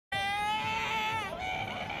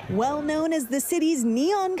Well known as the city's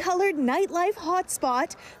neon-colored nightlife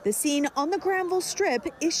hotspot, the scene on the Granville Strip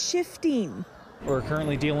is shifting. We're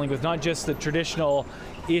currently dealing with not just the traditional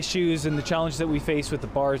issues and the challenges that we face with the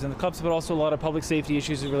bars and the clubs, but also a lot of public safety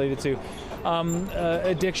issues related to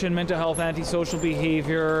addiction, mental health, antisocial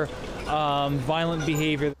behavior, violent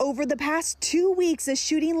behavior. Over the past 2 weeks, a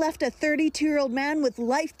shooting left a 32-year-old man with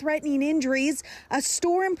life-threatening injuries. A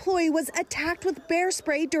store employee was attacked with bear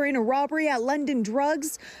spray during a robbery at London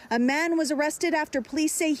Drugs. A man was arrested after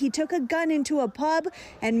police say he took a gun into a pub.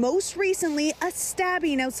 And most recently, a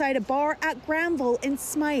stabbing outside a bar at Granville in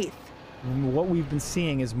Smythe. What we've been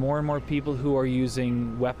seeing is more and more people who are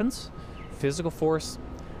using weapons, physical force,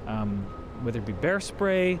 whether it be bear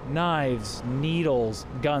spray, knives, needles,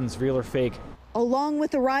 guns, real or fake. Along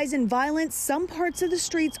with the rise in violence, some parts of the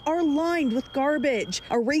streets are lined with garbage.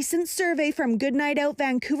 A recent survey from Good Night Out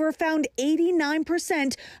Vancouver found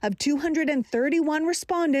 89% of 231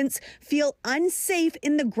 respondents feel unsafe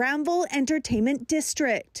in the Granville Entertainment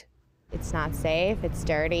District. It's not safe, it's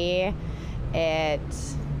dirty,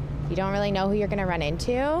 you don't really know who you're going to run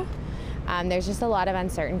into. There's just a lot of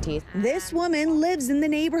uncertainty. This woman lives in the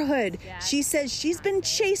neighborhood. She says she's been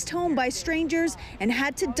chased home by strangers and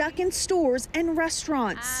had to duck in stores and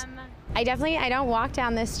restaurants. I don't walk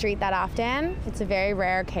down this street that often. It's a very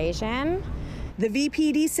rare occasion. The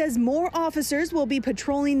VPD says more officers will be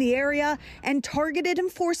patrolling the area and targeted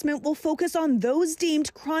enforcement will focus on those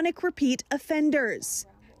deemed chronic repeat offenders.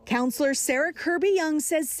 Councillor Sarah Kirby-Young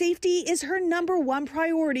says safety is her #1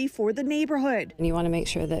 priority for the neighborhood. And you want to make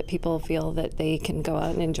sure that people feel that they can go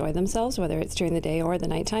out and enjoy themselves, whether it's during the day or the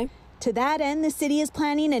nighttime. To that end, the city is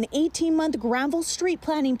planning an 18-month Granville street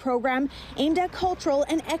planning program aimed at cultural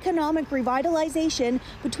and economic revitalization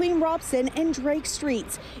between Robson and Drake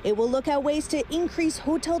Streets. It will look at ways to increase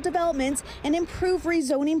hotel developments and improve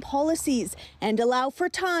rezoning policies and allow for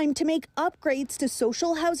time to make upgrades to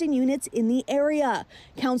social housing units in the area.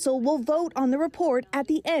 Council will vote on the report at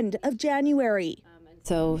the end of January.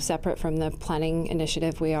 So separate from the planning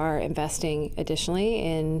initiative, we are investing additionally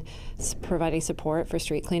in providing support for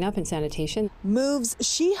street cleanup and sanitation. Moves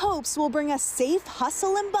she hopes will bring a safe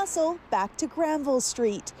hustle and bustle back to Granville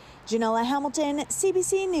Street. Janella Hamilton,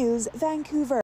 CBC News, Vancouver.